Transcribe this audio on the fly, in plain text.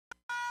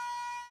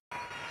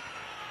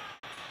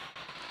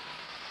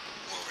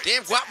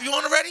Damn, Guap, you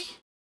on already?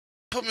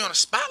 Put me on a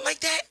spot like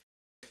that?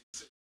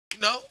 You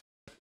know?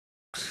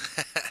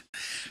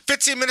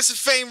 15 Minutes of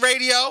Fame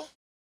Radio.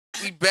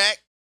 We back.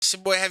 It's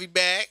your boy Heavy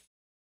Bag.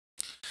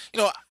 You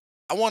know,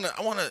 I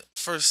wanna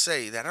first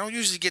say that I don't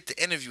usually get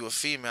to interview a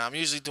female. I'm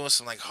usually doing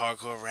some like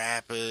hardcore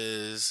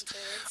rappers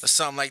or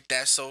something like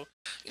that. So,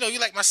 you know, you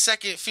like my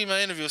second female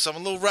interview, so I'm a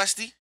little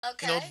rusty.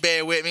 Okay. You know,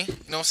 bear with me. You know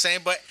what I'm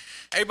saying? But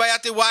everybody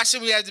out there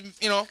watching, we had the,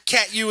 you know,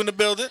 Cat U in the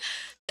building.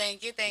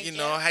 Thank you. You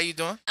know, how you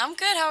doing? I'm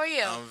good. How are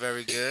you? I'm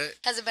very good.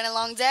 Has it been a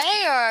long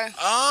day or?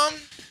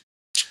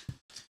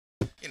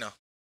 You know,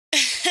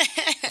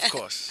 of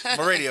course, I'm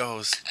a radio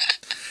host.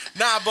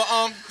 Nah, but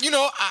you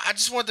know, I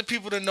just want the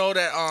people to know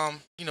that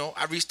you know,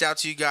 I reached out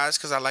to you guys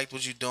because I liked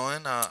what you're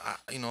doing.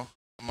 You know,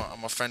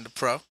 I'm a friend of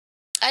Pro.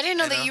 I didn't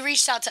know that you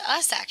reached out to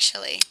us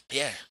actually.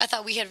 Yeah. I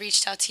thought we had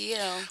reached out to you.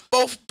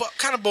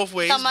 Kind of both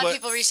ways. I thought my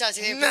people reached out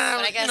to you, but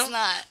I guess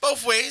not.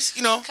 Both ways,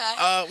 you know.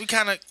 Okay. We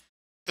kind of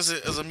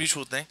it's a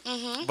mutual thing.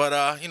 Mm-hmm.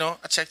 But you know,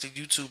 I checked the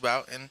YouTube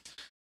out and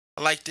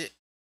I liked it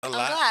a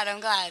lot. I'm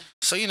glad.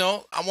 So, you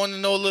know, I want to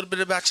know a little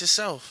bit about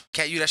yourself.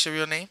 Cat U, that's your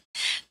real name?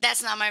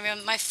 That's not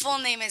my full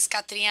name is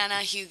Catriana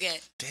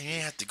Huguet. Damn, you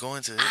ain't have to go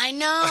into it. I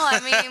know. I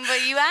mean,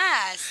 but you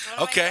asked.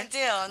 What okay. am I gonna do?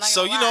 I'm not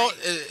so, gonna you lie.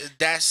 know,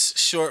 that's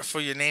short for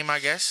your name, I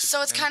guess.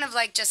 So it's kind of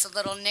like just a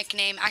little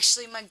nickname.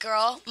 Actually, my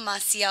girl,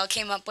 Maciel,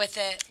 came up with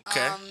it.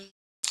 Okay.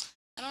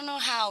 I don't know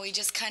how. We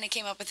just kind of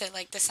came up with it,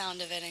 like the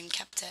sound of it, and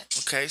kept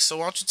it. Okay, so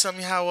why don't you tell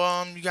me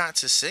how you got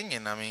into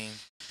singing? I mean,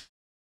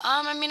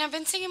 I've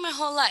been singing my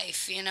whole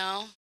life, you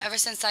know, ever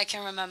since I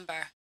can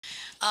remember.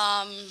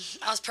 I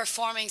was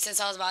performing since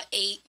I was about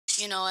 8,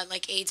 you know, at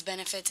like AIDS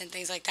benefits and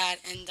things like that.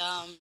 And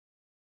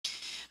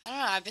I don't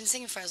know, I've been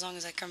singing for as long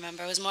as I can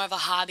remember. It was more of a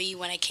hobby.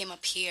 When I came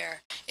up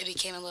here, it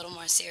became a little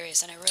more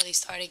serious, and I really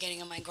started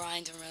getting on my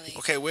grind and really.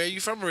 Okay, where are you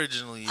from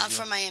originally? I'm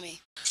from Miami.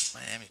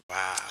 Miami,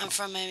 wow. I'm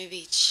from Miami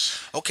Beach.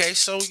 Okay,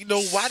 so, you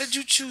know, why did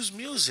you choose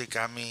music?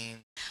 I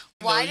mean,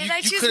 why did I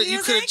choose music?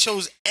 You could have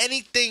chose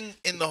anything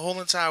in the whole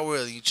entire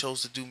world. You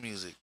chose to do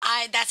music.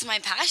 That's my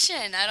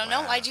passion. I don't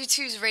know. Why'd you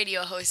choose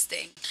radio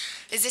hosting?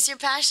 Is this your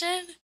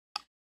passion?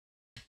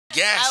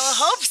 Yes. I would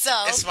hope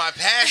so. It's my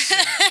passion.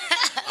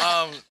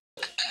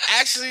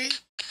 Actually,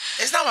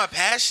 it's not my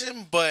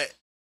passion, but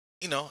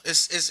you know,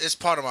 it's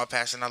part of my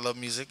passion. I love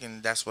music,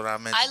 and that's what I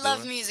meant. I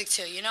love music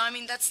too. You know, I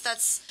mean,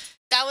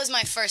 that was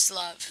my first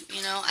love.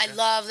 You know, I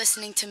love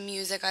listening to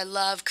music. I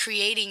love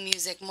creating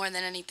music more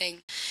than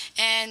anything,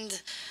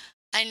 and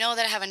I know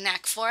that I have a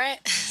knack for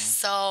it.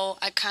 So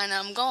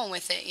I'm going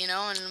with it. You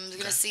know, and I'm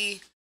gonna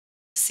see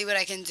what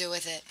I can do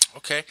with it.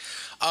 Okay.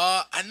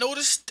 I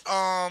noticed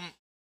on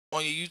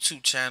your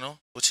YouTube channel,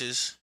 which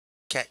is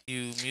Cat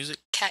U Music.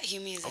 Cat U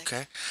Music.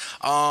 Okay.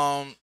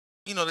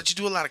 You know that you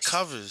do a lot of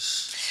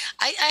covers.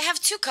 I have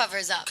 2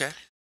 covers up. Okay.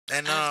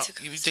 And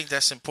you think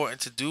that's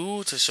important to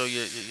do to show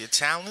your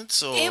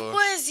talents, or? It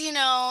was, you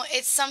know,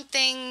 it's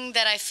something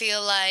that I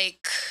feel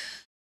like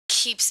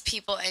keeps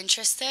people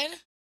interested.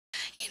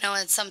 You know,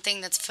 it's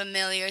something that's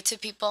familiar to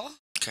people.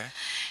 Okay.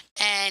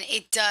 And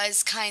it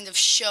does kind of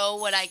show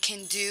what I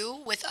can do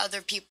with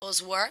other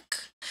people's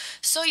work.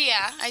 So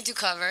yeah, I do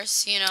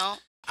covers, you know.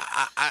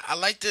 I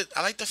like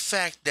the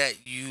fact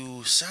that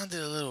you sounded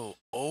a little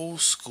old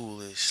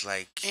schoolish,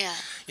 like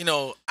you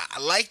know, I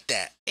like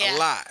that a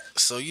lot.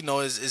 So you know,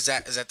 is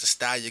that the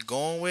style you're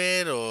going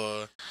with,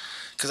 or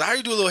because I heard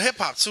you do a little hip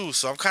hop too,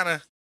 so I'm kind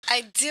of.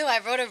 I do. I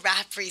wrote a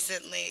rap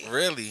recently.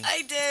 Really?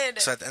 I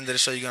did. So at the end of the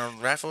show, you gonna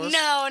rap for us?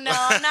 No, I'm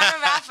not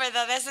a rapper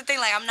though. That's the thing.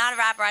 Like, I'm not a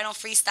rapper. I don't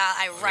freestyle.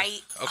 I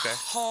write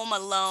home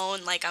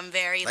alone. Like, I'm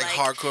very like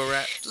hardcore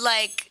rap.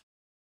 Like.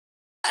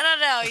 I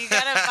don't know. You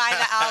gotta buy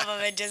the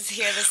album and just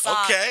hear the song.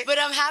 Okay. But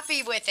I'm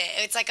happy with it.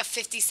 It's like a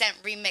 50 Cent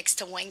remix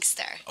to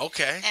Wankster.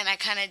 Okay. And I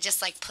kind of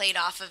just like played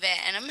off of it,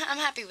 and I'm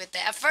happy with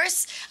it. At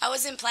first, I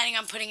wasn't planning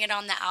on putting it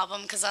on the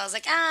album because I was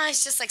like,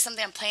 it's just like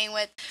something I'm playing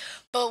with.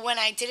 But when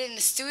I did it in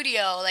the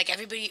studio, like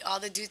all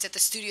the dudes at the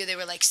studio, they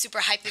were like super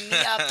hyping me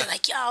up. They're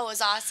like, yo, it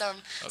was awesome.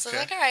 So I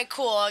was like, all right,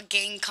 cool.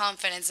 Gain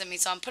confidence in me.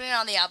 So I'm putting it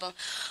on the album.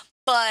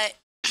 But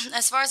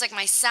as far as like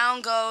my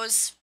sound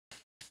goes,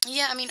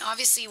 yeah, I mean,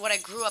 obviously what I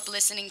grew up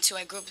listening to,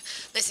 I grew up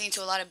listening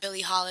to a lot of Billie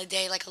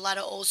Holiday, like a lot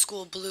of old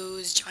school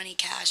blues, Johnny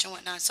Cash and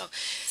whatnot. So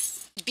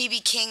B.B.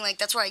 King, like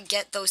that's where I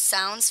get those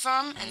sounds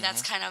from, and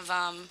that's kind of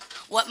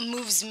what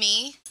moves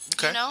me,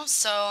 you know?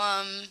 So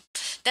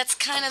that's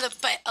kind of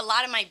but a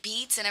lot of my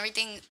beats and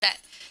everything that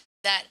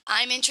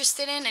I'm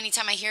interested in,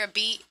 anytime I hear a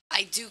beat,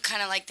 I do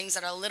kind of like things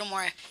that are a little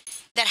more,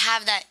 that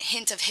have that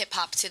hint of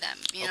hip-hop to them,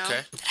 you know?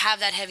 That have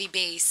that heavy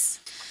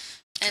bass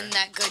and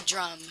that good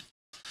drum.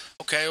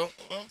 Okay, well,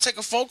 take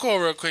a phone call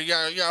real quick. You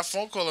got a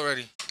phone call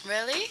already.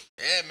 Really?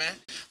 Yeah, man.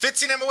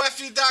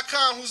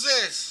 15mofu.com. Who's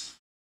this?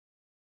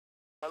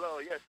 Hello,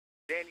 yes,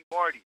 Danny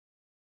Marty.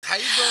 How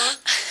you doing?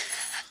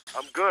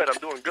 I'm good. I'm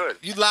doing good.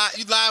 You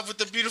live with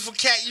the beautiful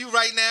Cat U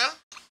right now?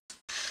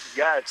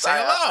 Yes. Say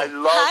hello. I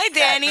love Hi,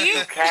 Danny.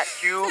 Cat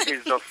U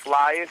is the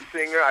flyest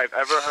singer I've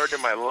ever heard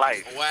in my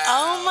life. Wow.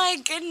 Oh, my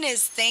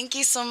goodness. Thank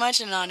you so much,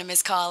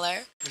 anonymous caller.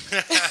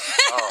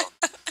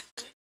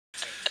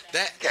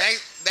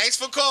 Thanks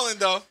for calling,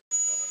 though.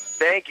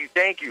 Thank you.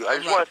 I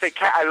just want to say,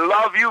 Kat, I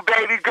love you,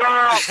 baby girl.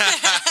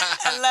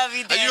 I love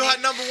you, Danny. Are you her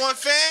number one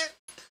fan?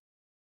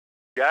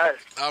 Yes.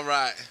 All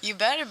right. You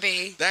better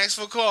be. Thanks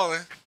for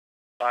calling.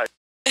 Bye.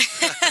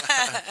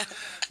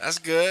 That's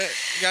good.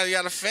 You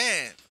got a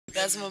fan.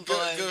 That's my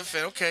boy. Good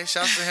fan. Okay,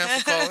 shouts to him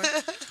for calling.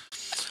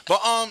 But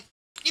I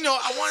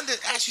wanted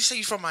to ask you. Say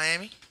you from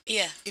Miami?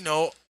 Yeah.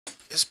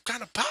 It's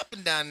kind of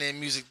popping down there,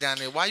 music down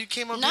there. Why you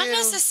came up Not here?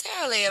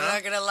 necessarily. I'm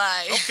not gonna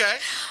lie. Okay.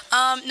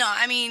 No,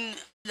 I mean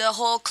the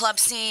whole club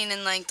scene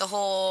and like the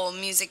whole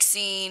music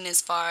scene,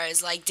 as far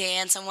as like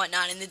dance and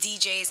whatnot, and the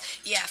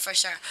DJs, yeah, for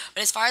sure.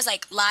 But as far as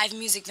like live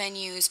music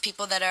venues,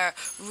 people that are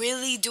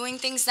really doing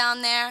things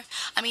down there,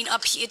 I mean,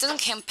 up here, it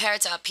doesn't compare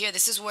to up here.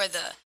 This is where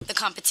the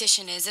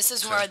competition is. This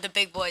is where the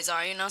big boys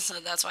are, So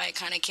that's why I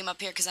kind of came up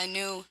here, because I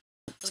knew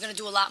I was gonna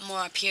do a lot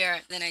more up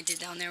here than I did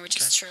down there, which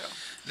is true.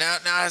 Now,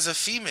 as a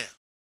female,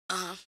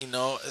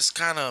 it's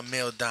kind of a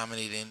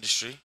male-dominated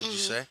industry. Would you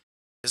say?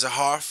 Is it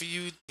hard for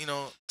you,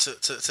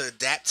 to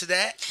adapt to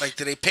that? Like,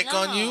 do they pick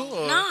on you?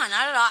 Or? No, not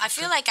at all. I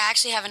feel like I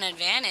actually have an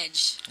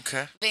advantage.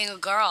 Okay. Being a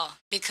girl,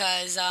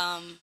 because I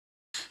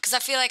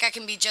feel like I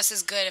can be just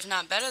as good, if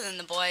not better, than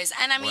the boys.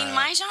 And I mean,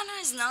 my genre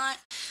is not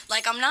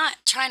like, I'm not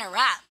trying to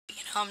rap.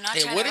 I'm not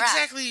trying to rap. What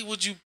exactly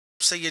would you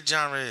say your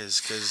genre is?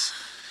 Because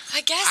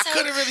I guess I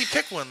couldn't really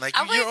pick one. Like,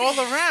 you're all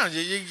around.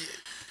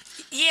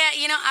 Yeah,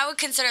 I would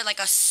consider it like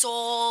a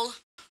soul.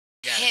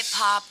 Yes.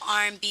 Hip-hop,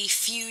 R&B,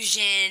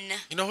 fusion.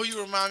 You know who you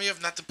remind me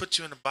of? Not to put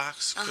you in a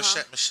box.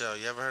 Chrisette Michele.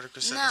 You ever heard of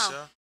Chrisette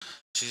Michele?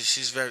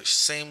 She's very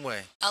same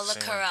way. I'll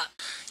look her up.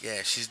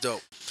 Yeah, she's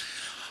dope.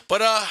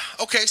 But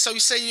okay, so you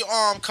say you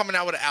coming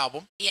out with an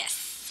album.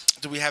 Yes.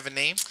 Do we have a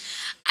name?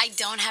 I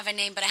don't have a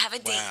name, but I have a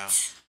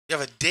date. You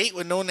have a date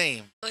with no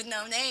name? With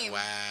no name.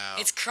 Wow.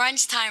 It's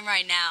crunch time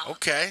right now.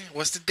 Okay.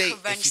 What's the date,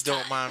 if you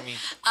don't mind me?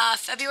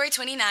 February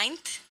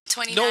 29th.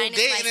 29 no is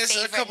date, my and it's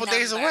favorite a couple number.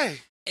 days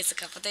away. It's a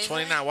couple days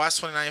 29. away. Why is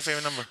 29 your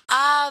favorite number?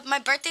 My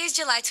birthday is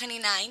July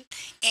 29th,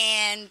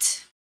 and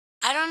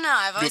I don't know.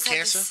 I've always had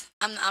Cancer? This.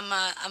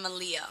 I'm a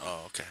Leo.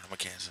 Oh, okay. I'm a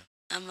Cancer.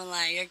 I'm a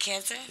Lion. You're a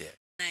Cancer? Yeah.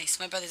 Nice.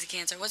 My brother's a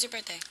Cancer. What's your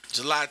birthday?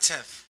 July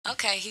 10th.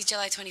 Okay, he's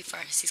July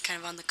 21st. He's kind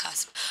of on the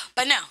cusp.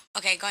 But no.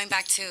 Okay, going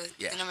back to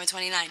the number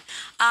 29.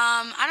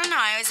 I don't know.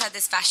 I always had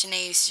this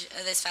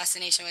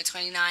fascination with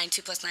 29.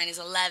 2 plus 9 is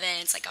 11.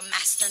 It's like a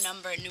master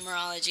number in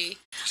numerology.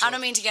 So I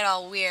don't mean to get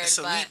all weird, it's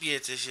a leap year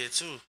this year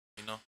too,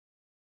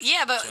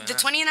 Yeah, but 29. The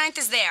 29th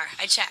is there.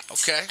 I checked.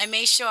 Okay. I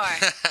made sure.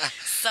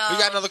 So we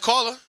got another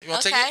caller. You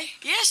want to take it? Okay.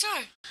 Yeah,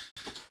 sure.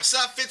 What's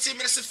up, 15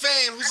 Minutes of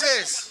Fame? Who's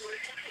this?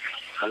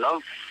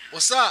 Hello?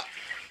 What's up?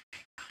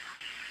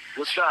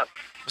 What's up?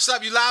 What's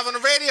up? You live on the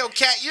radio,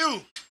 Cat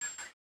U.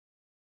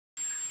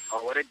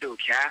 Oh, what it do,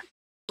 Cat?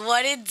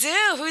 What it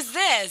do? Who's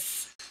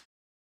this?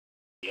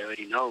 You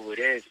already know who it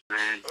is,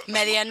 man.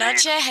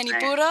 Medianoche, Henny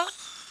Puro?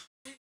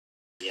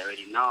 You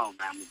already know,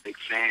 man. I'm a big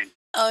fan.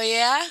 Oh,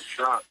 yeah? What's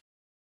up?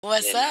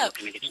 What's Man, up?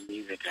 can I get your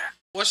music at?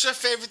 What's your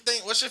favorite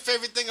thing? What's your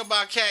favorite thing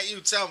about Cat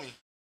U? Tell me.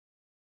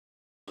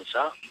 What's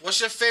up? What's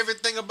your favorite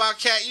thing about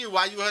Cat U?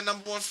 Why you her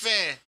number one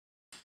fan?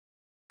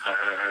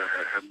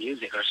 Her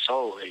music, her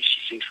soul. She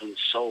sings from the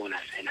soul, and I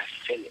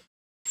feel it.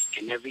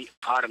 In every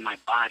part of my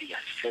body, I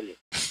feel it.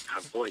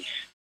 Her voice.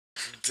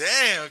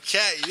 Damn,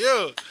 Cat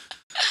U.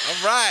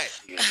 All right.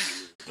 Yeah.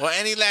 Well,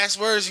 any last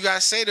words you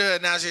gotta say to her?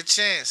 Now's your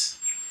chance.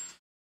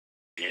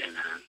 Yeah,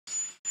 man.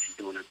 She's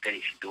doing her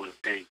thing. She's doing her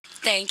thing.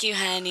 Thank you,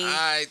 Henny. All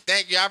right,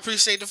 thank you. I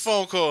appreciate the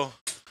phone call.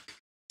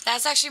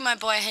 That's actually my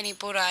boy Henny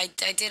Pura. I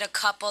did a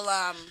couple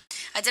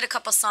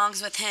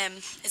songs with him.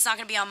 It's not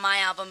gonna be on my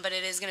album, but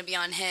it is gonna be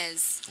on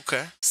his.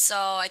 Okay. So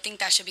I think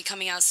that should be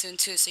coming out soon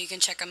too. So you can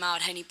check him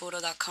out,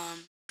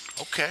 hennypuro.com.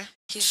 Okay.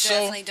 He's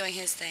definitely doing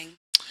his thing.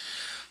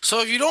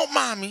 So if you don't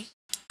mind me,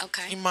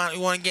 okay. You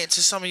want to get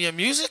into some of your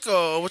music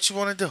or what you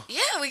want to do?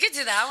 Yeah, we could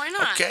do that. Why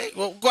not? Okay.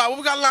 Well, go out. What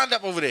we got lined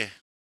up over there?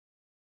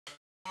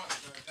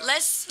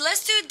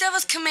 Let's do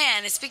Devil's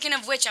Command. And speaking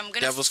of which, I'm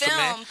going to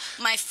film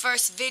my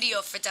first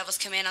video for Devil's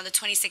Command on the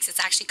 26th. It's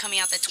actually coming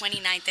out the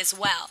 29th as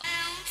well.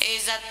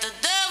 Is that the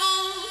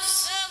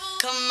Devil's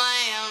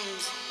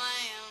Command?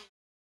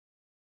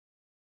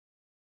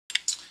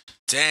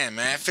 Damn,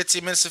 man.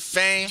 15 Minutes of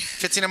Fame.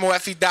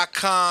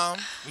 15mofe.com.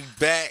 We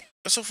back.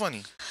 What's so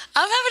funny?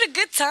 I'm having a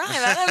good time.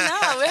 I don't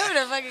know. We're having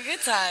a fucking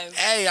good time.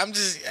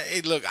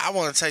 Hey, look, I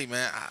want to tell you,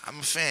 man, I'm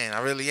a fan.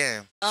 I really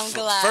am. I'm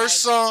glad. First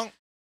song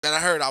that I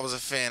heard, I was a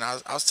fan. I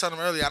was telling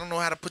him earlier, I don't know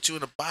how to put you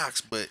in a box,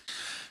 but,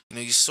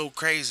 you're so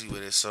crazy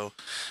with it. So,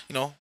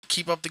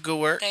 keep up the good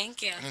work.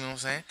 Thank you. You know what I'm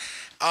saying?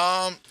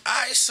 All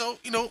right, so,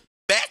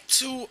 back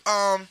to,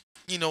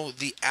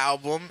 the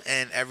album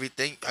and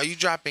everything. Are you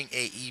dropping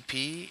a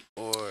EP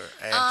or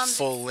a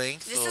full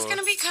length? This is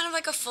gonna be kind of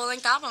like a full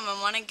length album.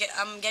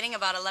 I'm getting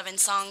about 11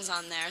 songs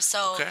on there.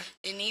 So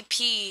an EP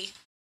is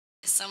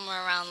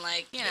somewhere around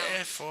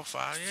 4 or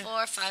 5,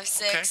 4, 5,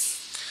 6. Okay.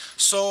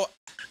 So,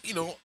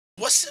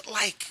 what's it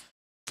like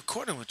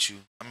recording with you?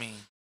 I mean,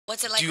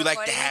 what's it like? Do you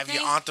like to have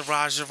your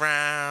entourage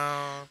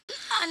around?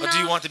 Or do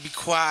you want to be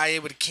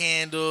quiet with a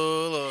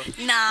candle? Or,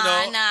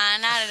 Nah,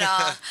 not at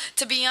all.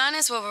 To be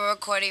honest, what we're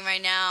recording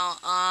right now,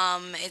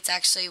 it's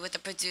actually with a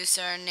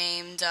producer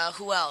named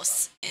Who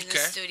Else in the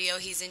studio.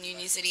 He's in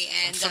Union City,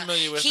 and I'm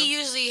familiar with him. he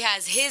usually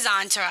has his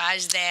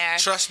entourage there.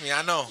 Trust me,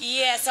 I know.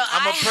 Yeah, so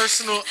I'm a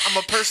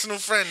personal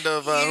friend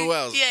of Who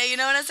Else. Yeah, you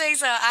know what I'm saying.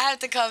 So I have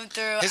to come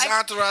through. His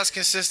entourage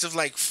consists of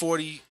like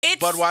 40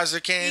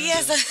 Budweiser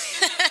cans and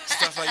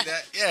stuff like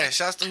that. Yeah,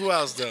 shouts to Who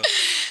Else though.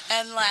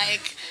 And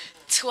like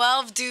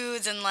 12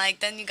 dudes, and like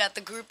then you got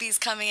the groupies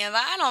coming in.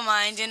 But I don't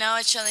mind,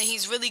 it's chilling.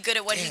 He's really good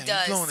at what he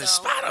does. You're blowing his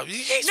spot up. You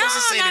ain't supposed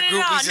to say the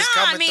groupies is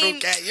coming through,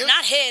 Cat.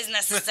 Not his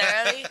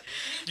necessarily.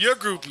 Your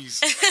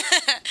groupies.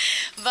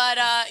 But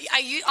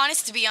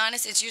to be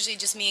honest, it's usually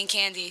just me and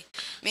Candy.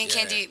 Me and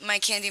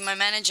Candy, my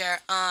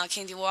manager,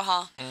 Candy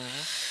Warhol.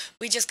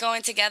 Mm-hmm. We just go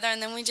in together,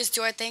 and then we just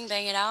do our thing,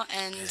 bang it out,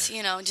 and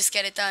just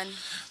get it done.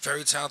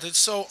 Very talented.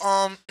 So,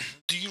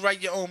 do you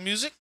write your own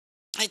music?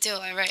 I do.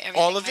 I write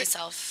everything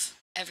myself.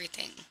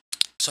 Everything.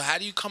 So how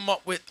do you come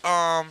up with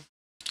the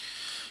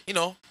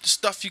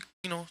stuff you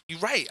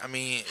write? I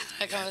mean,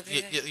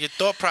 your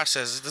thought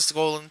process. Let's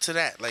go into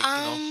that.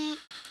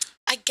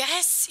 I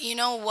guess,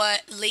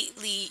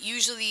 lately,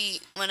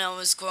 usually when I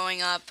was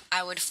growing up,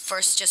 I would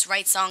first just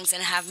write songs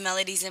and have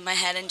melodies in my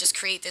head and just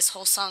create this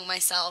whole song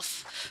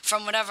myself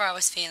from whatever I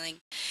was feeling.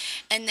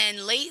 And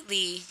then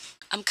lately,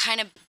 I'm kind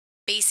of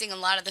basing a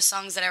lot of the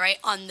songs that I write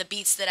on the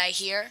beats that I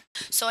hear.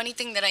 So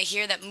anything that I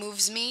hear that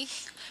moves me,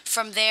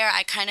 from there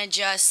I kind of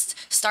just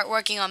start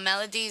working on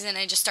melodies, and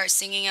I just start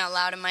singing out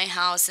loud in my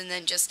house, and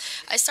then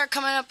I start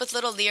coming up with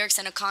little lyrics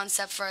and a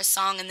concept for a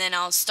song, and then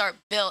I'll I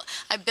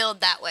build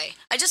that way.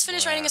 I just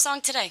finished writing a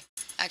song today,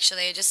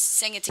 actually. I just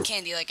sang it to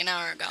Candy like an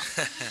hour ago.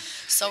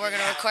 So we're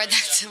going to record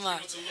that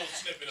tomorrow.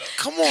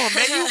 Come on,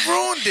 man, you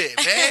ruined it,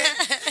 man.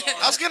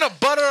 I was going to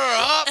butter her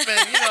up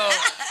and,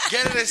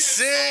 get her to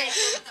sing.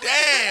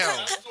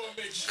 Damn.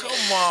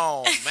 Come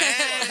on,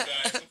 man.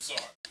 I'm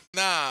sorry.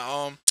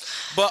 Nah,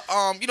 but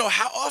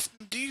how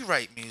often do you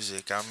write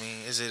music? I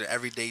mean, is it an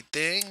everyday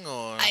thing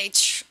or?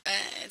 It's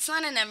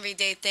not an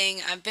everyday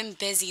thing. I've been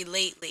busy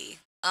lately.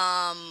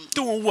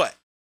 Doing what?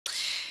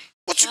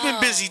 What you been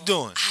busy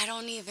doing? I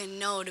don't even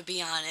know, to be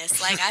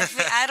honest. Like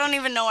I don't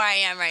even know where I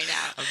am right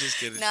now. I'm just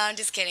kidding. No, I'm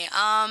just kidding.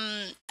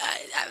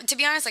 To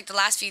be honest, like the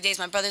last few days,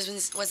 my brother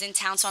was in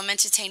town, so I'm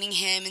entertaining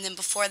him, and then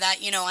before that,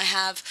 I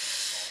have.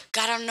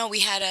 God, I don't know.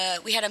 We had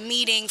a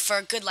meeting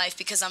for Good Life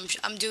because I'm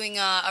doing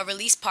a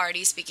release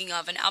party. Speaking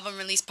of an album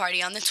release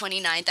party on the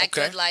 29th at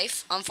Good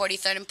Life on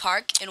 43rd and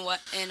Park in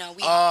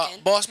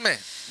Weehawken. Boss man,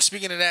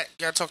 speaking of that, you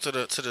gotta talk to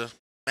the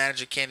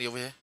manager Candy over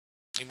here.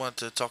 He wanted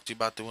to talk to you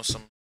about doing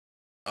some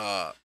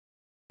album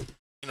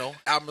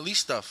release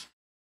stuff.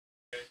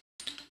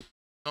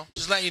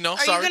 Just letting you know.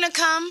 Are you gonna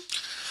come?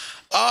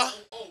 You have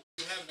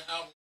an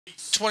album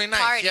release 29th.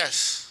 Party.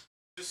 Yes.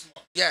 This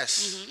month.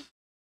 Yes. Mm-hmm.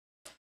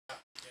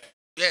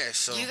 Yeah,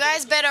 so you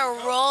guys better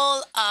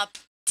roll up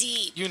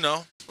deep.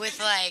 With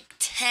like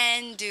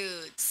 10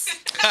 dudes.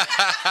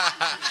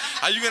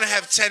 Are you gonna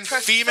have 10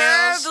 females?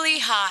 Preferably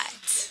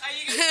hot.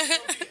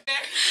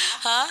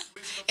 Huh?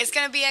 It's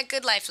gonna be at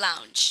Good Life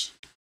Lounge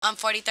on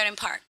 43rd and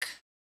Park.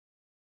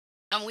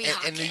 On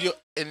Weehawken. In New York,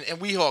 in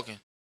Weehawken.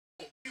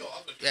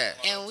 Yeah.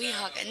 In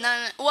Weehawken.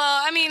 No.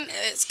 Well, I mean,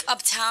 it's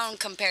uptown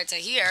compared to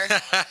here.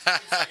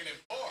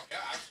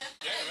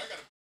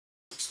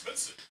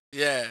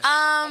 Yeah.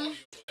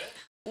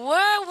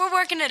 We're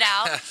working it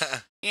out.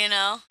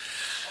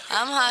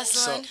 I'm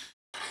hustling.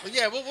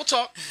 We'll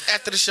talk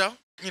after the show.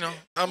 I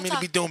don't mean to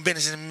be doing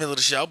business in the middle of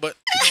the show, but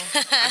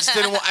I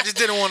just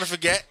didn't want to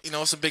forget.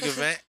 It's a big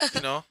event.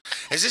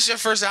 Is this your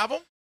first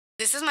album?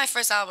 This is my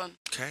first album.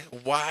 Okay.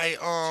 Why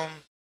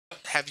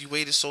have you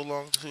waited so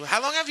long?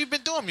 How long have you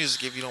been doing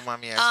music, if you don't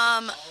mind me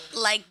asking?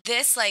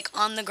 Like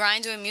on the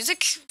grind doing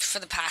music for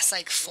the past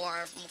like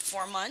 4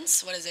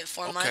 months. What is it?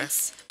 4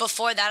 months.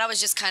 Before that, I was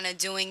just kind of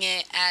doing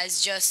it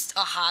as just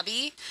a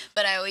hobby,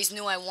 but I always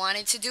knew I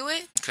wanted to do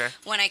it. Okay.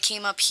 When I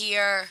came up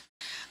here,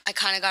 I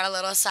kind of got a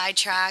little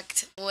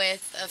sidetracked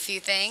with a few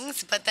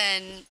things, but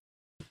then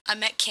I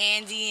met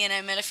Candy and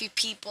I met a few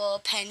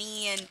people,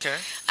 Penny, and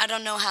I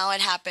don't know how it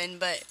happened,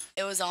 but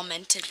it was all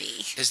meant to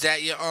be. Is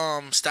that your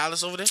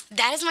stylist over there?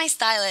 That is my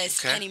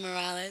stylist, Penny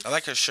Morales. I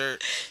like her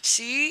shirt.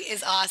 She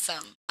is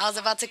awesome. I was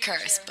about to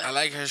curse, but I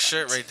like her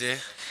shirt right there.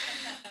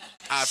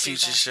 Our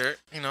Future shirt,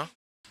 I'm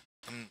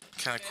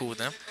kind of cool with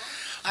them.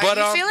 Are you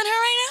feeling her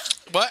right now?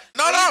 What?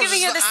 No, Are you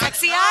giving her the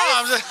sexy eyes?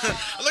 I'm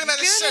looking at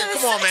the shirt.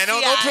 Come on, man.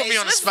 Don't put me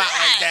on the spot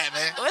like that,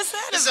 man. What's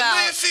that There's about? There's a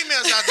million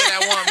females out there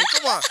that want me.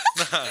 Come on.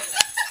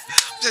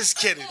 Just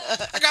kidding.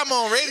 I got my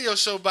own radio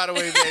show, by the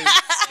way, baby.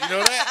 You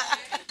know that?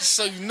 Just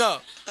so you know.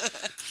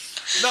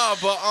 No,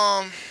 but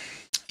how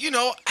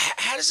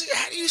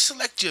do you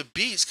select your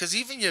beats? Because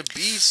even your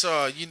beats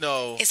are,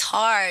 it's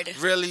hard.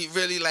 Really,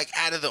 really like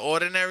out of the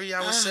ordinary.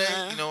 I would say,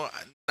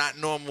 not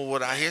normal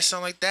when I hear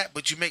something like that,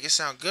 but you make it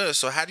sound good.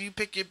 So how do you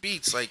pick your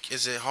beats? Like,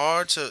 is it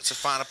hard to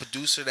find a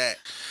producer that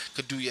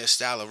could do your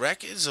style of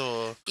records,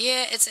 or?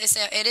 Yeah,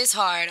 it is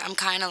hard. I'm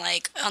kind of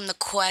like on the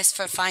quest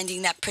for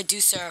finding that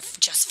producer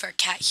just for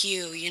Cat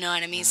Hugh. You know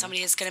what I mean?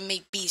 Somebody that's gonna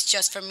make beats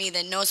just for me,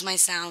 that knows my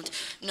sound,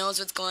 knows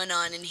what's going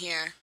on in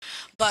here.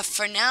 But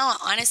for now,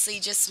 honestly,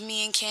 just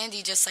me and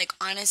Candy, just like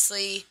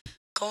honestly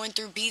going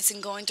through beats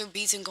and going through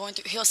beats and going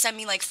through. He'll send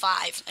me like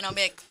 5, and I'll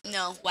be like,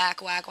 no,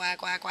 whack, whack,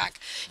 whack, whack, whack.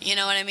 You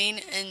know what I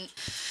mean? And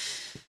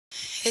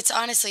it's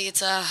honestly,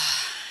 it's a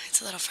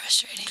little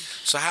frustrating.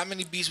 So how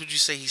many beats would you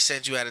say he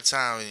sends you at a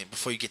time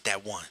before you get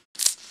that one?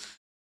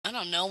 I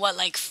don't know what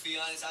like. To be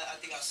honest, I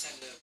think I'll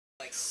send it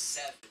like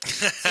 7.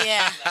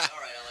 Yeah. Like,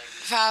 all right, I like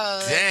this.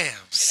 Probably. Damn,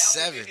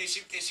 7. And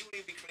she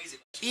wouldn't be crazy.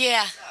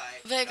 Yeah,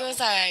 Right, but it goes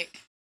alright.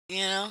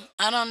 You know,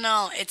 I don't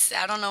know.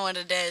 I don't know what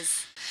it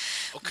is.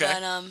 Okay.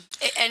 But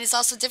and it's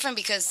also different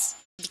because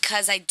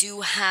I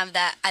do have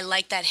that. I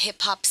like that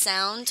hip hop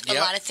sound. Yep. A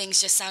lot of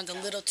things just sound a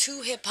little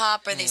too hip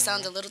hop, or they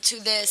sound a little too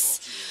this.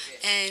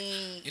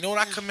 And You know what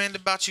I commend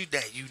about you?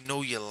 That you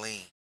know your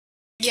lane.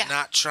 You're Yeah.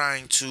 not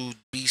trying to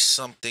be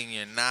something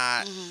you're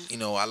not. You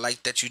know, I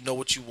like that you know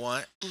what you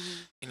want.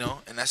 You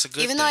know, and that's a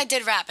good even thing. though I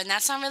did rap, and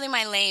that's not really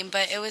my lane,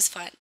 but it was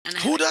fun. And I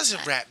Who had doesn't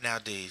fun. rap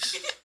nowadays?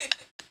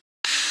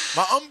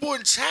 My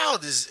unborn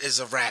child is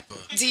a rapper.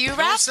 Do you You know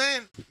what I'm rap?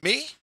 saying?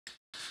 Me?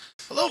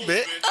 A little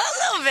bit.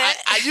 A little bit.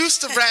 I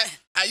used to rap.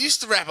 I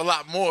used to rap a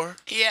lot more.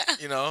 Yeah.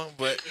 You know,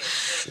 but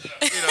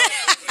you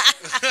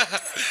know.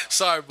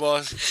 Sorry,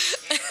 boss.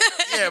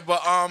 Yeah,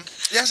 but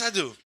yes, I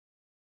do.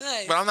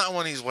 Nice. But I'm not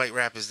one of these white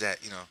rappers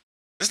that, you know.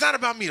 It's not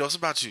about me though. It's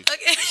about you.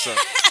 Okay. So,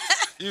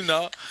 you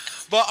know.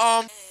 But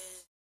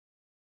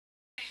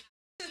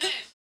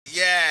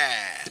yeah.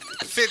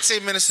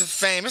 15 minutes of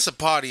fame. It's a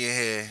party in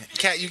here.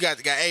 Cat, you got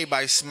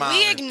everybody smiling.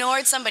 We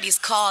ignored somebody's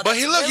call. But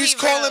That's look, really he's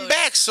calling rude.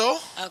 back, so.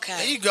 Okay.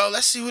 There you go.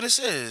 Let's see who this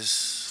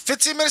is.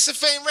 15 minutes of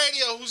fame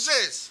radio. Who's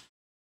this?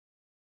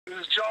 This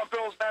is John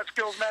Bills, Matt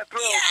Skills, Matt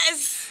Bills.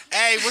 Yes.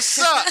 Hey, what's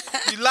up?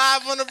 You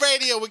live on the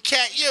radio with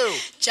Cat U.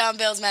 John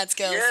Bill's Mad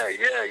Skills.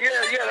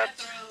 Yeah.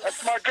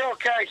 That's my girl,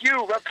 Cat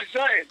Hugh,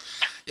 representing.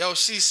 Yo,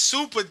 she's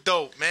super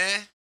dope,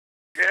 man.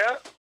 Yeah.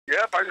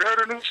 Yep, I heard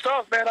her new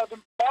stuff, man. I've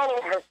been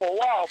following her for a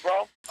while,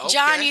 bro. Okay.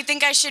 John, you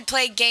think I should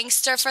play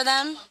gangster for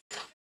them?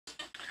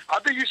 I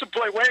think you should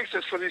play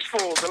Wanksters for these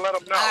fools and let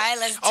them know. All right,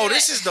 let's do Oh, it.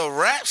 this is the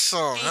rap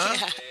song, huh?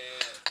 Yeah.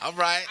 All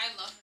right.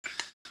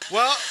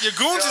 Well, your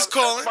goons is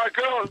calling. That's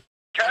my girl,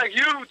 Cat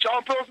Hugh,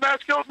 John Bills,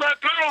 Matt Skills, Matt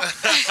Bills.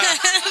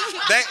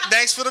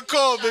 Thanks for the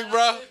call, big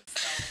bro.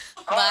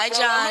 Bye, bro,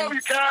 John. I love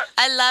you, Cat.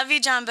 I love you,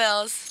 John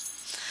Bills.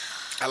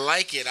 I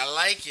like it.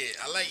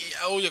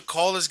 Oh, your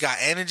callers got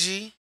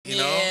energy. You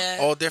Yeah.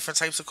 know, all different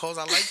types of calls.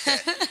 I like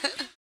that.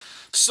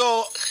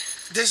 So,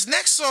 this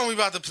next song we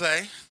about to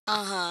play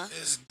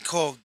is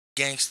called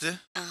Gangster.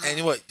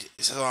 And what?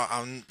 So,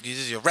 this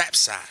is your rap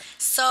side.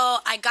 So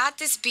I got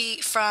this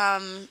beat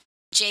from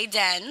Jay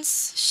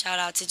Denz. Shout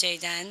out to Jay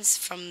Denz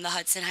from the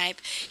Hudson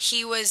Hype.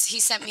 He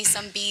sent me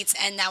some beats,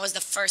 and that was the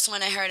first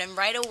one I heard. And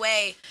right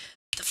away,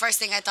 the first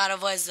thing I thought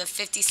of was the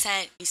 50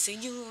 Cent. You see,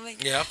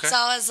 Yeah, okay. So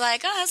I was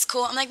like, oh, that's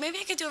cool. I'm like, maybe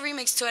I could do a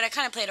remix to it. I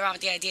kind of played around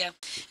with the idea, and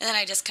then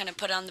I just kind of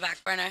put it on the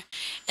back burner.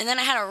 And then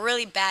I had a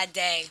really bad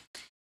day,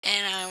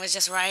 and I was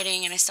just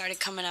writing, and I started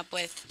coming up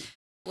with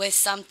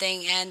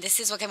something, and this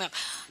is what came up.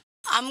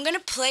 I'm gonna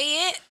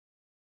play it,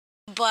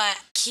 but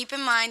keep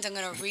in mind I'm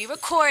gonna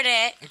re-record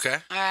it. Okay.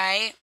 All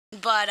right,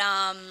 but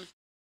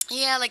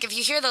yeah, like if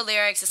you hear the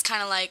lyrics, it's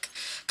kind of like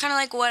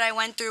what I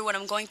went through, what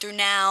I'm going through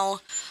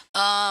now.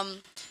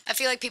 I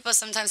feel like people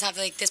sometimes have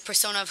like this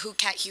persona of who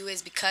Cat Hugh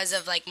is because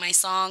of like my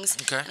songs,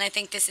 Okay. and I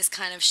think this is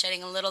kind of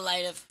shedding a little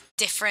light of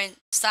different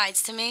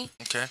sides to me.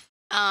 Okay.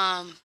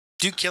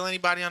 Do you kill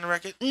anybody on the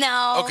record?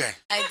 No, Okay.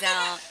 I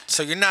don't.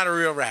 So you're not a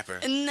real rapper.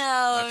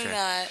 No, Okay. I'm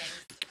not.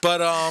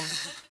 But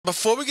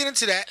before we get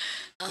into that,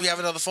 we have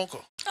another phone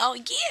call. Oh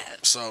yeah.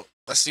 So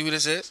let's see who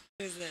this is.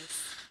 Who's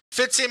this?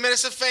 15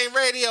 minutes of fame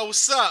radio.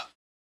 What's up?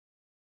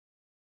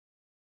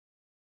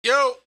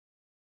 Yo,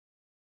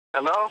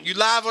 Hello? you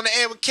live on the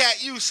air with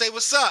Cat U. Say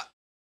what's up.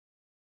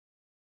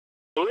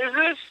 Who is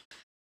this?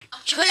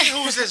 What you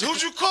mean, who's this?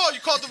 Who'd you call?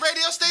 You called the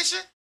radio station?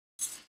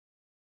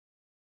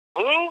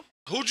 Who?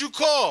 Who'd you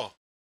call?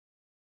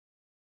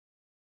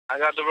 I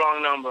got the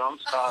wrong number. I'm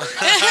sorry.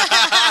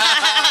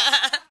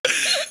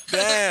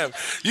 Damn.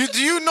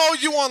 Do you know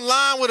you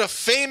online with a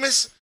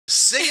famous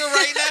singer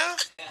right now?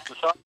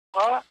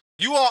 Huh?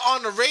 You are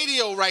on the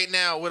radio right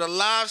now with a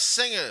live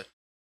singer.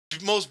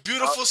 The most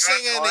beautiful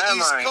singer in the am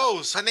East I?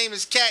 Coast. Her name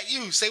is Cat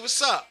U. Say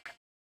what's up.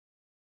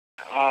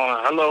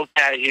 Hello,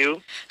 Cat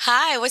Hugh.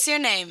 Hi, what's your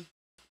name?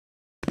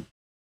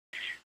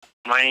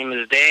 My name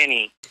is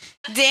Danny.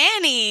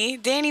 Danny.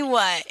 Danny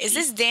what? Is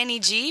this Danny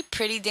G?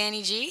 Pretty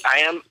Danny G? I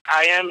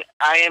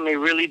am a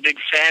really big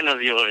fan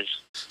of yours.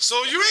 So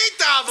you ain't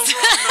dialed the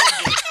wrong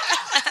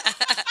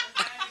number.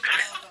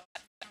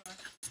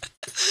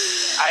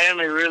 I am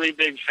a really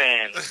big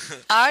fan.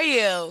 Are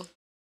you?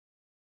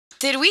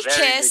 Did we Very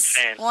big kiss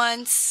fan.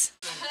 once?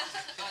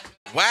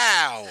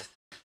 Wow.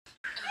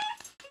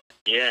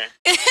 Yeah.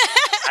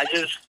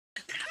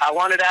 I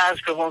wanted to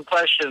ask her one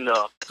question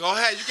though. Go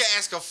ahead. You can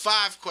ask her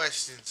 5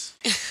 questions.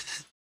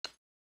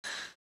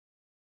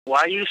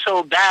 Why are you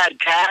so bad,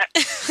 Kat?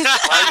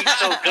 Why are you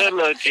so good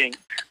looking?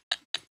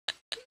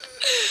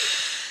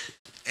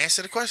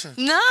 Answer the question.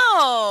 No.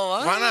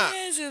 Why not?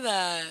 Answer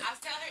that. I'll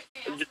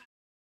tell her.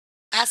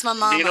 Ask my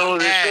mama. Do you know who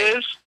this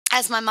is?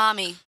 Ask my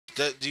mommy.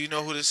 Do you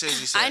know who this is?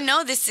 He said. I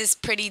know this is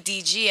pretty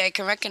DG. I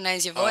can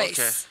recognize your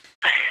voice.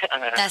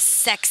 okay. That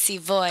sexy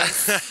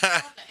voice.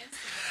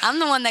 I'm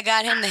the one that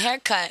got him the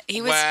haircut.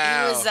 He was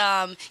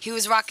he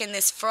was rocking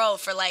this fro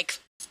for like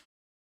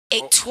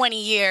 20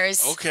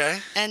 years. Okay.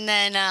 And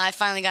then I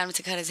finally got him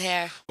to cut his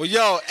hair. Well,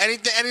 yo,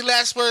 any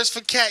last words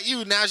for Kat?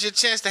 Now's your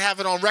chance to have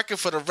it on record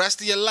for the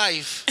rest of your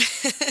life.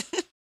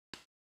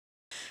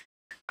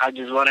 I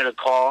just wanted to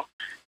call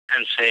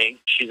and say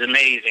she's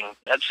amazing.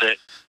 That's it.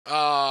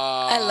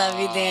 I love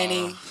you,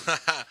 Danny. All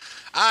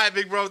right,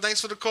 big bro. Thanks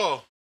for the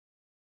call.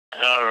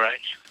 All right.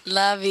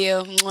 Love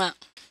you. Mwah.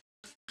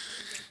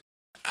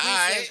 All He's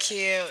right. so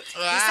cute.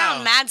 Wow. You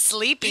sound mad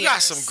sleepy. You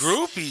got some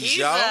groupies,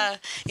 yo.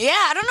 Yeah,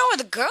 I don't know where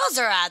the girls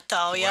are at,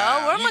 though, yo.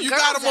 Wow. Where are my you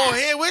girls got them all at?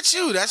 here with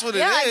you. That's what it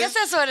is. Yeah, I guess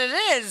that's what it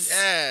is.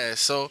 Yeah,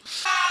 so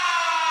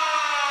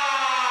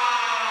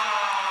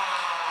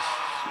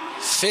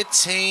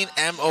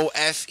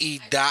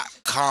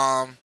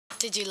 15mofe.com.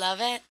 Did you love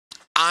it?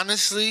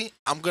 Honestly,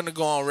 I'm gonna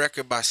go on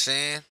record by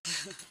saying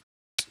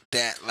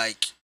that,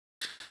 like,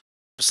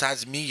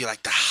 besides me, you're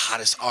like the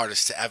hottest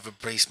artist to ever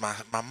brace my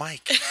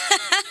mic.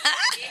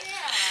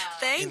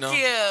 Thank You know?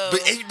 you.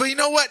 But you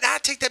know what? Now I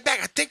take that back.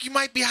 I think you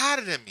might be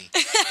hotter than me.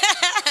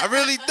 I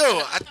really do.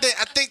 I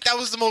think that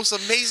was the most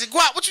amazing.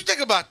 Guap, what you think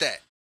about that?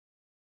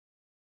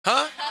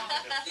 Huh?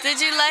 Did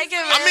you like it,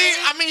 really?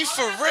 I mean,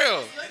 for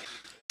real.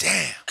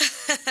 Damn.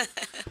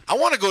 I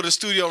want to go to the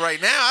studio right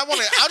now. I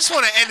just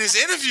want to end this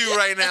interview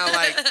right now.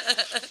 Like,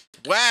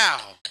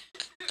 wow.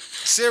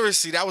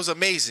 Seriously, that was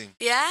amazing.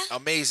 Yeah?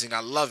 Amazing. I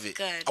love it.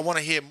 Good. I want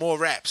to hear more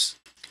raps.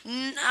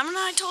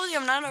 I told you,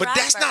 I'm not a rapper. But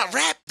that's not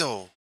rap,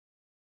 though.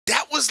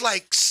 That was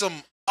like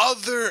some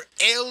other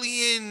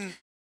alien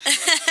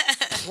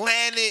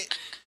planet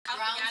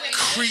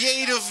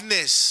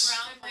creativeness.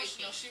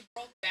 She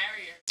broke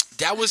barrier.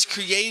 That was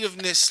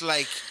creativeness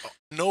like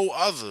no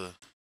other.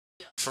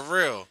 For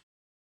real.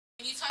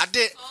 I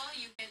did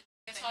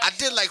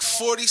like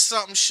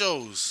 40-something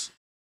shows.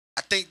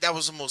 I think that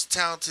was the most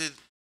talented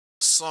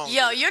song.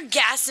 Yo, you're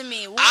gassing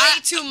me way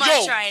too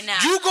much right now.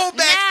 You go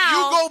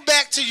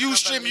back to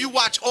Ustream, you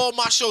watch all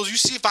my shows, you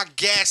see if I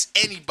gas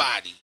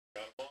anybody.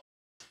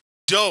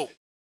 Dope.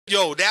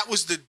 Yo, that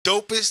was the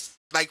dopest,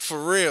 like, for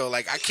real.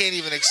 Like, I can't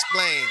even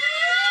explain.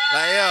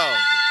 Like, yo,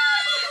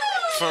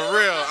 for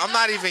real. I'm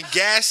not even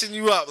gassing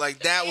you up.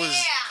 Like, that was,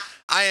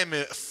 I am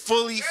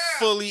fully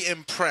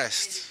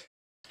impressed.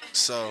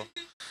 So,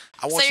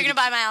 I want So you're going to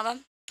buy my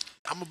album?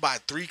 I'm going to buy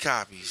 3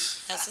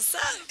 copies. That's what's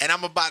up. And I'm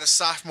going to buy the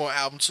sophomore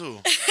album,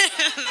 too.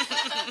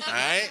 All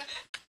right?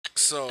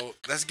 So,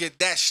 let's get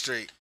that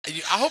straight.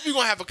 I hope you're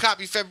going to have a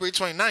copy February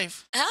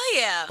 29th. Hell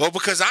yeah. Well,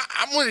 because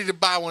I'm ready to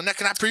buy one.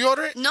 Can I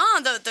pre-order it? No,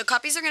 the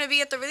copies are going to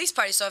be at the release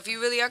party, so if you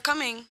really are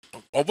coming.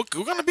 Oh,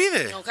 we're going to be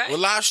there. Okay. We're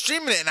live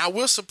streaming it, and I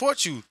will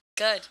support you.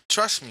 Good.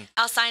 Trust me.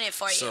 I'll sign it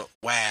for you. So,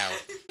 wow.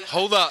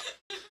 Hold up.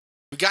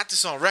 We got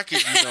this on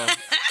record, you know.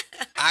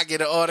 I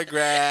get an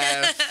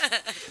autograph.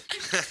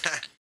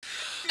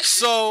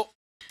 So,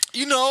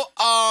 you know,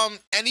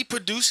 any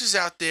producers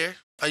out there?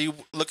 Are you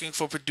looking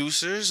for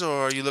producers,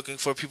 or are you looking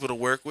for people to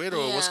work with,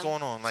 or what's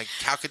going on? Like,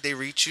 how could they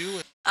reach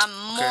you? I'm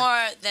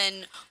more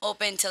than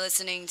open to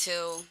listening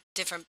to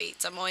different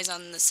beats. I'm always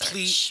on the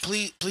search.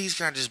 Please,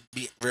 can I just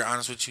be very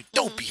honest with you?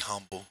 Don't be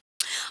humble.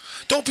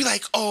 Don't be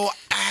like, oh,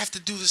 I have to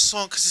do this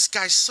song because this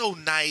guy's so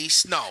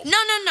nice. No.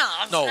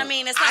 No. I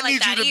mean, it's not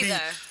like that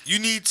either. You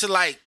need to,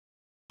 like,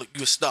 look,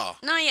 you a star.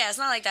 No, yeah, it's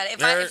not like that.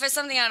 If it's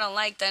something I don't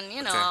like, then,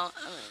 you know. Okay.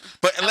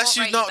 But unless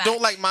you won't write you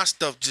don't back. like my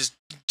stuff, just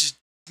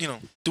you know,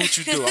 do what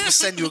you do. I'm gonna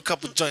send you a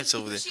couple joints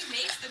over there. She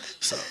makes the beat.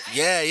 So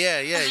yeah, you're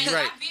right.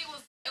 That beat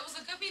it was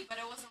a good beat, but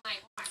it wasn't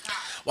like, oh my god.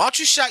 Why don't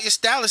you shout your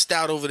stylist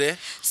out over there?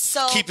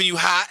 So Keeping you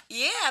hot.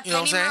 Yeah, You know what Penny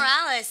I'm saying?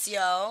 Morales,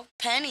 yo.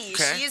 Penny.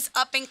 Okay. She is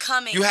up and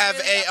coming. You have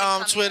really up and a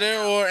coming Twitter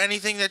right now. or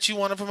anything that you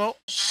want to promote?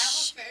 I have a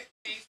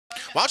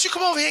Facebook. Why don't you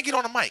come over here and get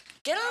on the mic?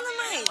 Get on the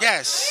mic.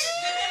 Yes.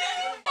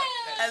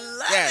 I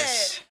love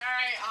Yes. it. All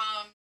right,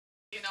 I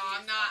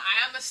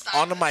am a stylist.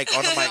 On the mic.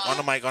 On the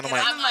mic,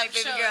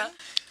 baby girl.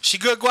 She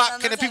good,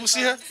 Guap? Can the those people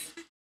see her?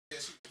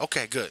 headphones.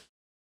 Okay, good.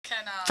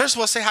 Can, First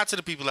of all, say hi to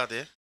the people out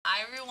there.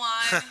 hi everyone.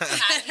 I'm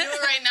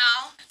here right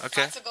now.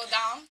 Okay. About to go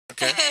down.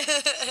 Okay.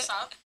 What's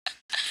up?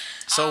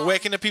 So where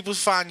can the people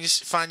find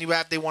you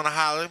at if they want to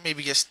holler?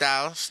 Maybe get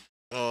styles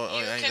or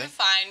You anything? can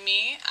find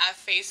me at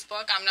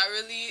Facebook. I'm not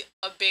really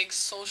a big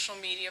social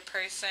media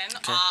person.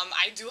 Okay.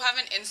 I do have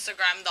an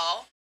Instagram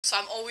though. So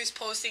I'm always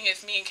posting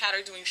if me and Kat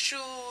are doing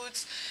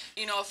shoots,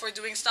 you know, if we're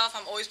doing stuff,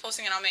 I'm always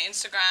posting it on my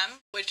Instagram,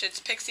 which it's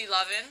Pixie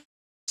Lovin'.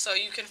 So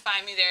you can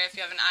find me there if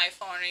you have an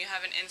iPhone or you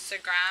have an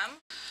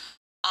Instagram.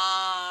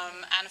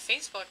 and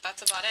Facebook.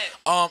 That's about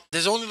it.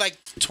 There's only like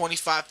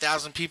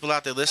 25,000 people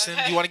out there listening.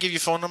 Do you want to give your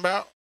phone number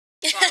out?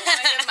 So I'm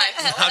gonna give my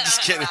phone I'm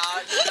just number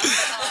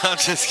kidding. out. I'm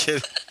just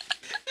kidding.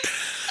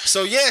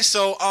 So yeah,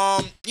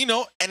 you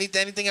know,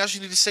 anything else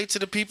you need to say to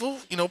the people?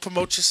 You know,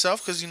 promote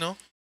yourself because you know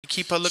you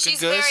keep her looking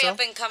She's good. very So up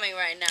and coming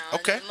right now.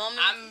 Okay. The moment,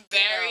 I'm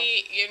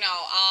very,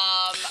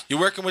 you're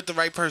working with the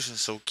right person,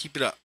 so keep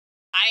it up.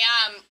 I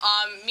am.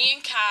 Me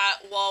and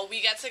Kat, well,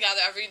 we get together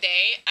every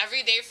day.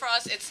 Every day for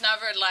us, it's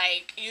never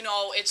like, you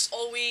know,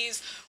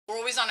 we're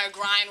always on our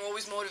grind. We're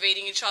always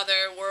motivating each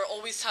other. We're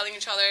always telling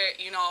each other,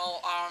 you know,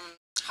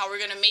 how we're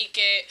going to make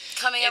it.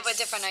 coming up with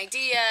different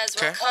ideas.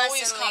 Okay. We're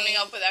Always coming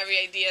up with every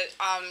idea,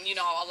 you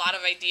know, a lot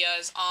of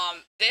ideas.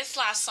 This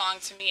last song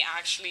to me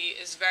actually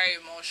is very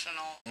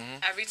emotional.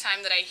 Every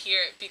time that I hear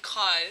it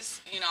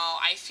because, you know,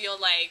 I feel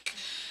like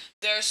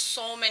there's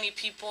so many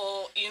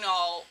people, you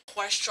know, who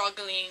are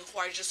struggling, who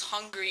are just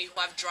hungry, who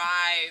have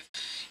drive.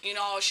 You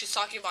know, she's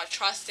talking about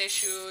trust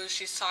issues.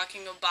 She's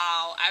talking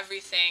about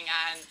everything.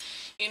 And,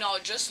 you know,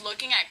 just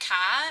looking at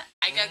Kat,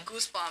 I get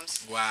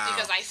goosebumps. Wow.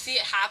 Because I see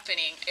it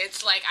happening.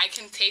 It's like I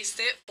can taste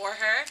it for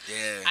her.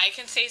 Yeah. I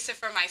can taste it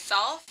for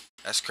myself.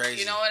 That's crazy.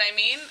 You know what I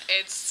mean?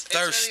 It's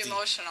Thirsty. really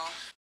emotional.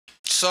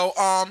 So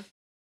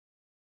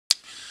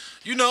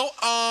you know,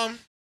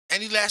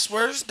 any last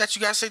words that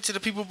you guys say to the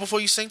people before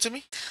you sing to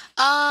me?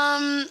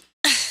 I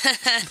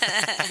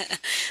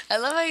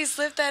love how you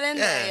slipped that in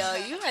there, Yeah.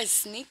 yo. You are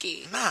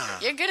sneaky. Nah.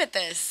 You're good at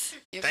this.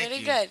 You're Thank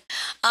pretty you. good.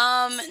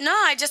 No,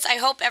 I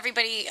hope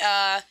everybody,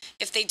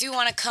 if they do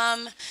want to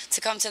come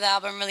to the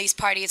album release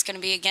party, it's going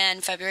to be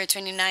again February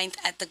 29th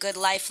at the Good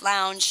Life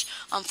Lounge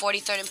on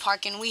 43rd and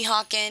Park in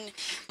Weehawken.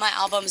 My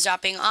album's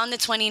dropping on the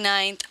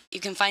 29th. You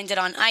can find it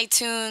on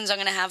iTunes. I'm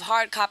going to have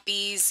hard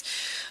copies.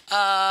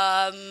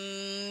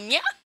 Yeah.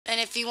 And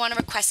if you want to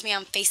request me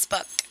on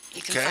Facebook,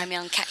 you can Okay. find me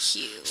on Cat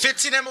Hugh.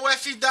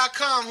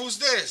 15mofe.com. Who's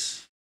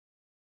this?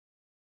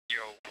 Yo,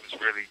 it was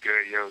really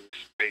good. Yo, this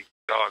big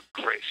dog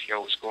Chris.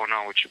 Yo, what's going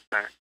on with you,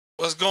 man?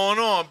 What's going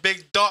on,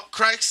 Big Dark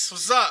Christ?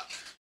 What's up?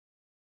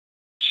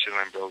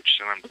 Chilling, bro.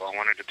 Chilling, bro. I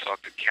wanted to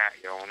talk to Kat,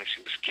 yo. I want to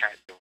see what's Kat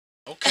doing.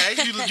 Okay,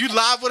 you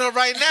live with her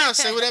right now.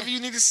 Say whatever you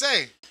need to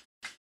say.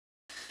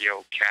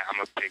 Yo, Kat, I'm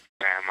a big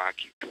fan, man.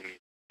 Keep doing your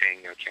thing.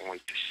 I can't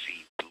wait to see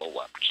you blow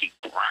up. Keep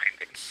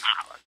grinding.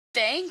 Holla.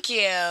 Thank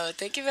you.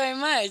 Thank you very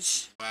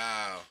much.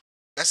 Wow.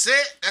 That's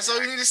it? That's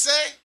all you need to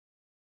say?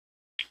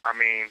 I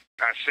mean,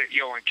 I said,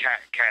 yo, and Kat,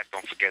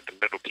 don't forget the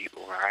little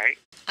people, all right?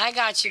 I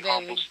got you, Stay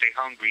humble, baby. stay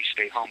hungry,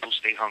 stay humble,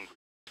 stay hungry.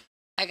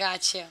 I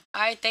got you.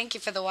 All right, thank you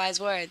for the wise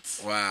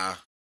words. Wow.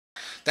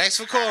 Thanks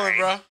for calling,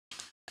 bro. All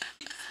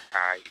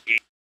right.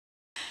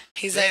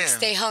 He's Damn. like,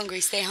 stay hungry,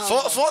 stay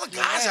humble. For all the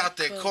guys Yeah, out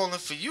there cool. calling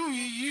for you,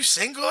 you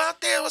single out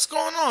there? What's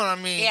going on?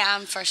 I mean, Yeah,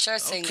 I'm for sure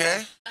single.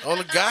 okay. All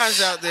the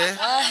guys out there.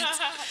 What?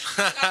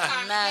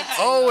 I'm mad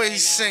single Always right now.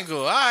 single.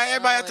 All right,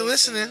 everybody out there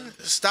Always listening,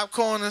 stop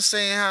calling and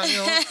saying how, you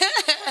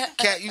know,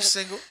 Cat, you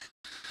single.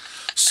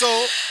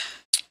 So,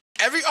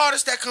 every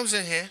artist that comes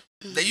in here,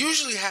 they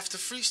usually have to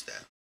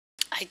freestyle.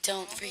 I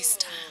don't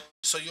freestyle.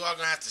 So, you are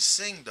going to have to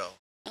sing, though.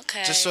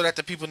 Okay. Just so that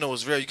the people know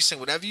it's real. You can sing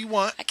whatever you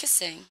want. I can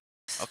sing.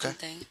 Okay.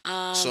 Something.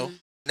 So,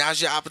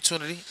 now's your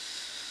opportunity.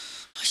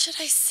 What should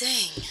I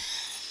sing?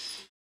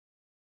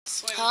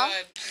 Swim Huh?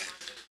 good.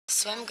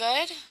 Swim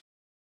good?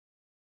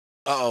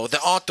 Uh-oh,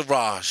 the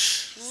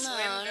entourage. No, Swim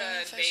I don't know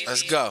good, if I baby. should-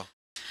 Let's go.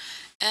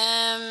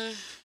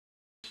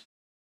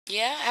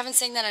 Yeah, I haven't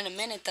sang that in a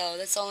minute though.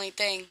 That's the only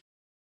thing.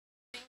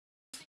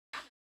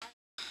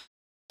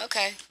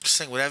 Okay.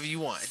 Sing whatever you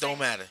want. It don't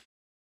matter.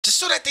 Just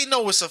so that they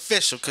know it's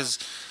official, because,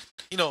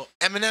 you know,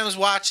 Eminem's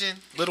watching,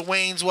 Lil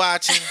Wayne's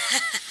watching,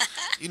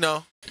 you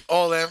know,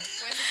 all them. Where's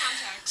the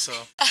contact? So,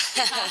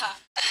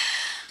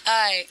 All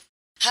right.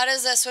 How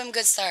does that swim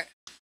good start?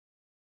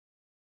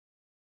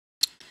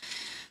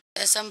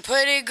 There's some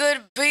pretty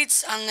good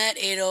beats on that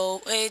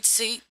 808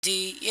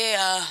 CD,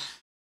 yeah.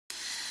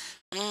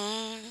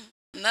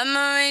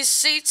 Memory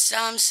seats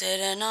I'm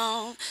sitting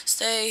on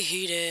stay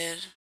heated.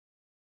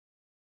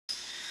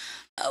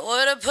 I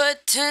would've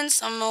put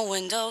tints on my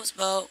windows,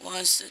 but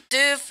what's the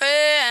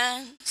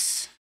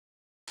difference?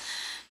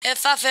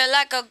 If I feel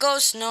like a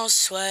ghost, no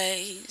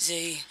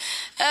Swayze.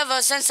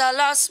 Ever since I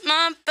lost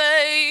my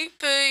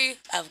baby,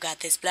 I've got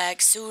this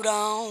black suit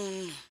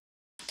on.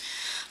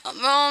 I'm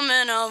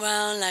roaming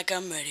around like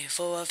I'm ready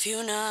for a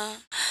funeral.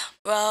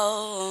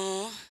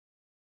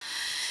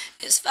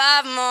 It's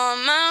 5 more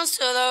miles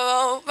till the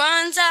road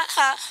runs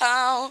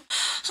out.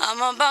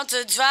 I'm about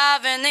to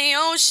drive in the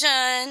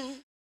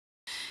ocean.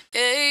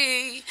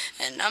 Hey,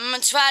 and I'ma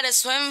try to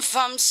swim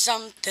from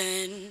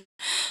something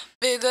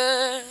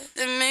bigger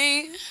than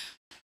me.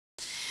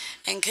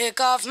 And kick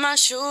off my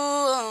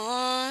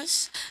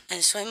shoes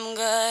and swim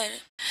good,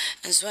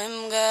 and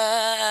swim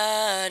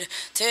good.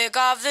 Take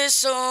off this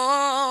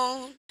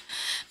suit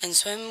and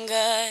swim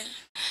good,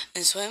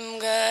 and swim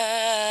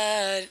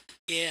good.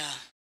 Yeah.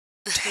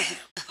 Alright,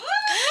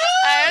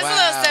 it's a Wow.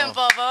 little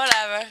simple, but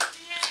whatever.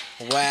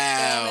 Throwing it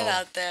wow.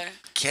 out there.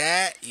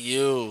 Cat,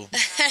 you.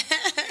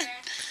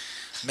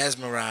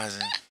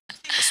 Mesmerizing.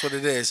 That's what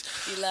it is.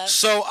 You love.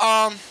 So,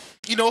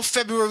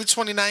 February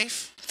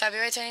 29th.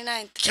 February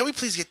 29th. Can we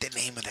please get the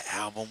name of the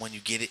album when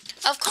you get it?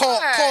 Of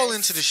course. Call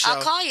into the show.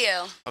 I'll call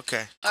you.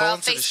 Okay. Or Call I'll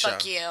into the show.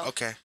 Facebook you.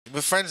 Okay.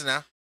 We're friends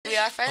now. We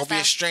are friends Don't be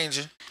now. a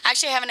stranger.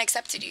 Actually, I haven't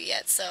accepted you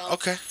yet, so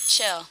Okay.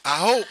 chill. I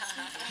hope.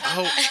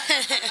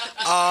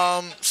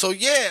 So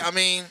yeah, I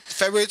mean,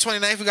 February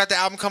 29th, we got the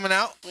album coming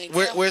out. We do.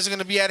 Where's it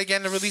gonna be at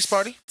again? The release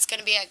party? It's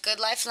gonna be at Good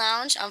Life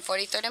Lounge on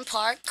 43rd and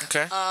Park.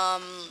 Okay.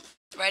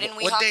 Right in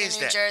What day Weehawken, is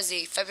New that?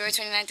 Jersey. February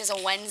 29th is a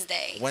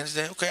Wednesday.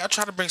 Wednesday. Okay, I'll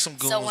try to bring some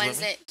goons So with me.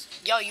 Wednesday,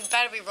 yo, you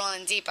better be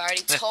rolling deep. I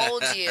already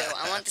told you.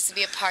 I want this to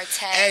be a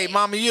partay. Hey,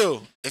 Mama,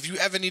 if you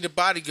ever need a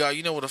bodyguard,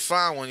 you know where to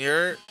find one. You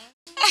heard?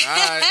 All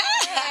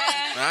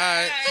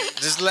right.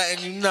 Just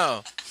letting you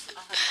know.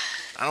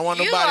 I don't want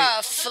You nobody. are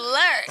a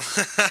flirt.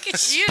 Look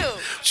at you.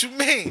 What you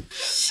mean?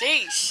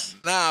 Sheesh.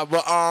 Nah,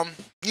 but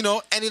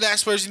any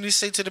last words you need to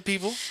say to the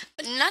people?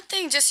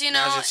 Nothing. Just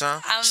Now's your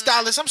time.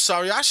 Stylist, I'm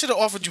sorry. I should have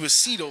offered you a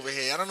seat over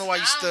here. I don't know why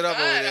you stood up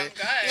over there. I'm good.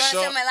 You want to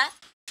sit on my lap?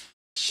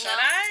 Should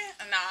I?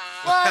 Nah.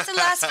 Well, it's the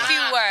last few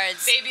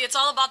words. Baby, it's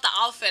all about the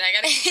outfit. I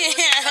gotta keep it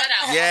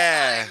good out.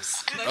 Yeah.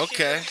 Look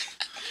Okay. cute.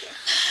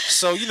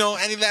 So,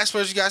 any last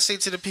words you gotta say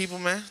to the people,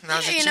 man?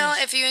 Now's your chance.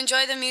 If you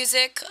enjoy the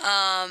music,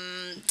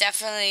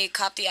 definitely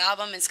cop the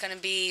album. It's going to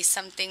be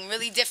something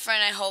really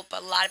different. I hope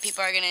a lot of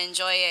people are going to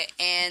enjoy it.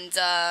 And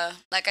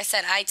like I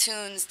said,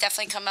 iTunes,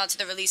 definitely come out to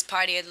the release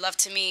party. I'd love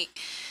to meet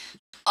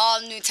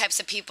all new types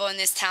of people in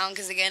this town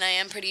because, again, I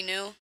am pretty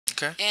new.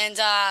 Okay. And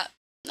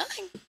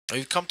nothing.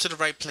 You've come to the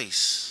right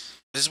place.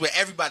 This is where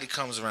everybody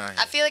comes around here.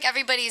 I feel like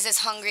everybody's as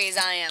hungry as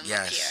I am up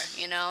Yes.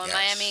 here. In Yes.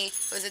 Miami, it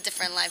was a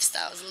different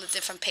lifestyle. It was a little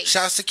different pace.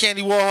 Shouts to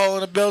Candy Warhol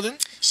in the building.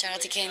 Shout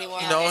out to Candy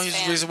Warhol.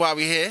 He's the reason why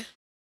we're here.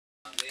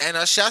 And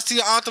shouts to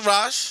your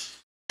entourage.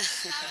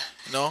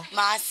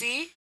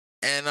 Masi.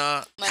 And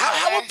My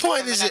how mother,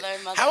 important from is it?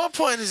 another mother. How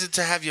important is it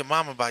to have your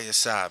mama by your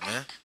side,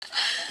 man?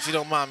 If you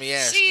don't mind me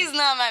asking. She's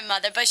not my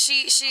mother, but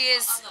she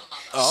is.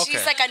 Oh, okay.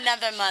 She's like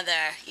another mother.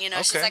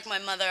 She's Okay. like my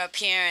mother up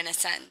here in a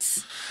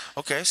sense.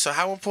 Okay, so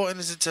how important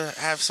is it to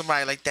have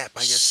somebody like that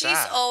by your She's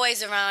side?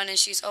 always around, and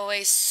she's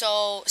always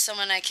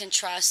someone I can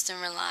trust and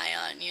rely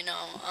on.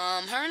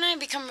 Her and I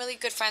become really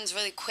good friends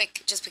really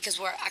quick, just because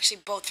we're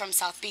actually both from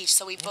South Beach,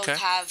 so we both Okay.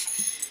 have.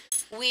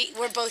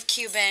 We're both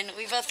Cuban.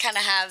 We both kind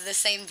of have the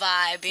same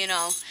vibe,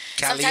 Sometimes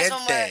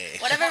when Caliente.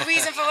 for whatever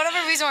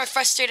reason, we're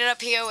frustrated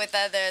up here with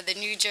the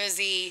New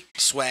Jersey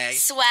Swag.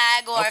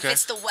 or if Okay.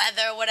 it's the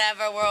weather,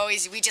 whatever.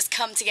 We just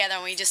come together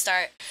and we just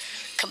start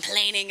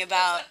complaining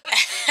about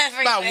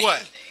everything. About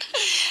what?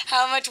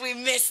 How much we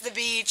miss the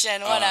beach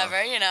and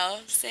whatever,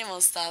 same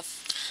old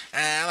stuff.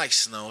 I like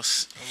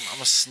snows.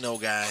 I'm a snow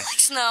guy. I like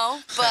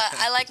snow, but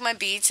I like my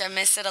beach. I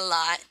miss it a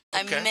lot.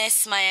 Okay. I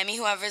miss Miami.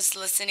 Whoever's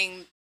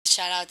listening,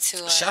 shout out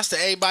to Shouts to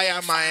everybody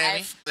out in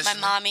Miami. My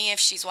listening. mommy, if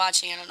she's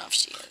watching, I don't know if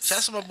she is.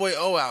 Shouts to my boy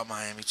O out in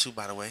Miami too,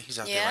 by the way. He's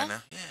out there Yeah? right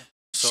now. Yeah.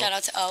 So, Shout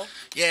out to O.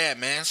 yeah,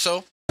 man.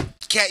 So,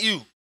 Cat,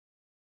 I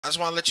just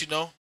want to let you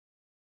know,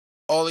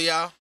 all of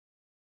y'all,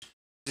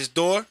 this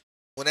door,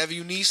 whenever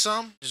you need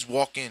something, just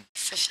walk in.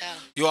 For sure.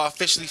 You are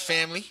officially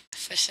family.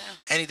 For sure.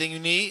 Anything you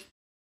need,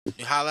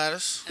 you holler at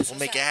us. That's We'll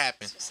what's make it up.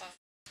 happen.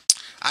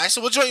 All right,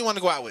 so what joint you want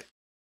to go out with?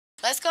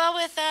 Let's go out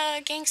with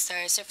Gangster.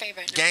 It's your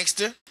favorite.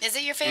 Gangster? Is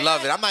it your favorite?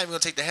 Love it. I'm not even going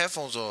to take the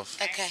headphones off.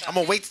 Okay. I'm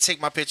going to wait to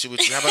take my picture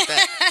with you. How about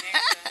that?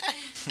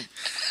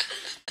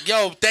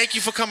 Yo, thank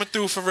you for coming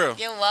through, for real.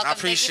 You're welcome. I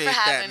appreciate Thank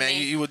you for that, having man.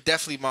 me. You were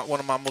definitely one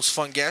of my most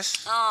fun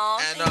guests. Oh,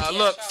 And thank you.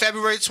 look,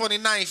 February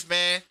 29th,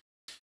 man.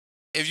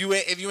 If you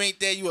ain't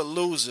there, you a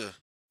loser.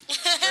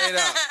 Straight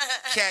up.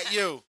 Cat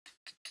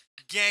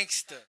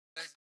Gangster.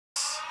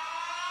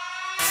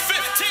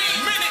 15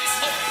 minutes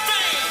of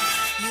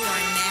fame. You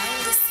are now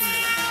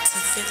listening to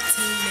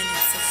 15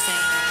 Minutes of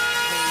Fame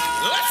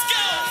Radio. Let's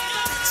go.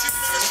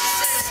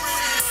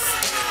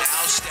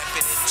 Now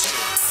stepping into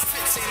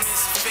 15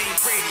 Minutes of Fame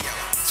Radio.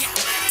 Yeah.